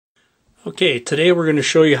Okay, today we're going to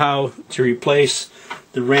show you how to replace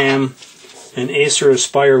the RAM in Acer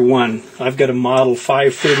Aspire One. I've got a model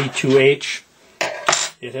 532H.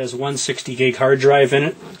 It has 160 gig hard drive in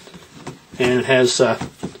it, and it has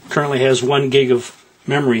currently has 1 gig of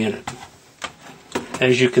memory in it.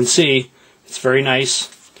 As you can see, it's very nice,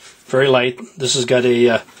 very light. This has got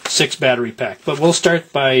a 6 battery pack. But we'll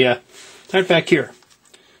start by start back here.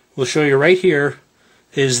 We'll show you right here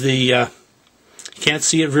is the you can't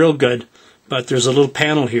see it real good, but there's a little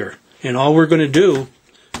panel here, and all we're going to do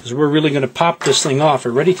is we're really going to pop this thing off.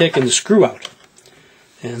 I've already taken the screw out,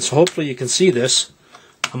 and so hopefully you can see this.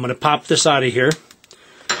 I'm going to pop this out of here,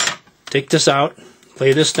 take this out,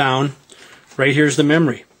 lay this down. Right here's the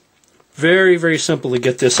memory. Very, very simple to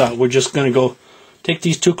get this out. We're just going to go take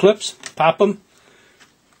these two clips, pop them.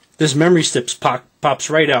 This memory stick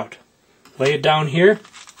pops right out. Lay it down here,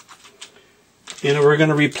 and we're going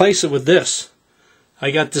to replace it with this. I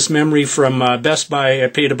got this memory from Best Buy. I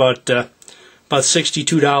paid about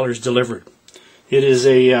 $62 delivered. It is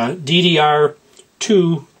a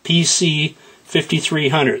DDR2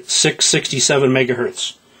 PC2-5300, 667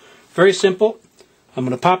 megahertz. Very simple. I'm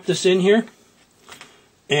going to pop this in here,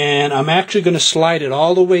 and I'm actually going to slide it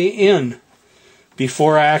all the way in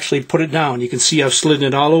before I actually put it down. You can see I've slid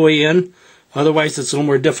it all the way in. Otherwise, it's a little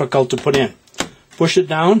more difficult to put in. Push it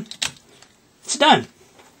down. It's done.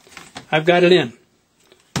 I've got it in.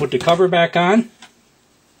 Put the cover back on.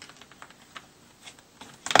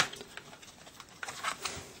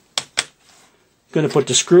 Going to put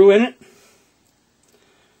the screw in it,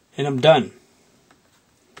 and I'm done.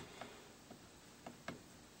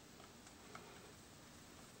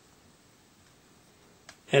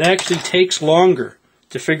 It actually takes longer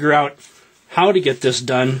to figure out how to get this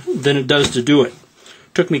done than it does to do it.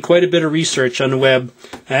 Took me quite a bit of research on the web.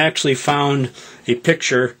 I actually found a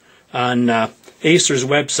picture on Acer's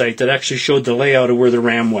website that actually showed the layout of where the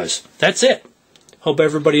RAM was. That's it. Hope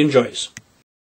everybody enjoys.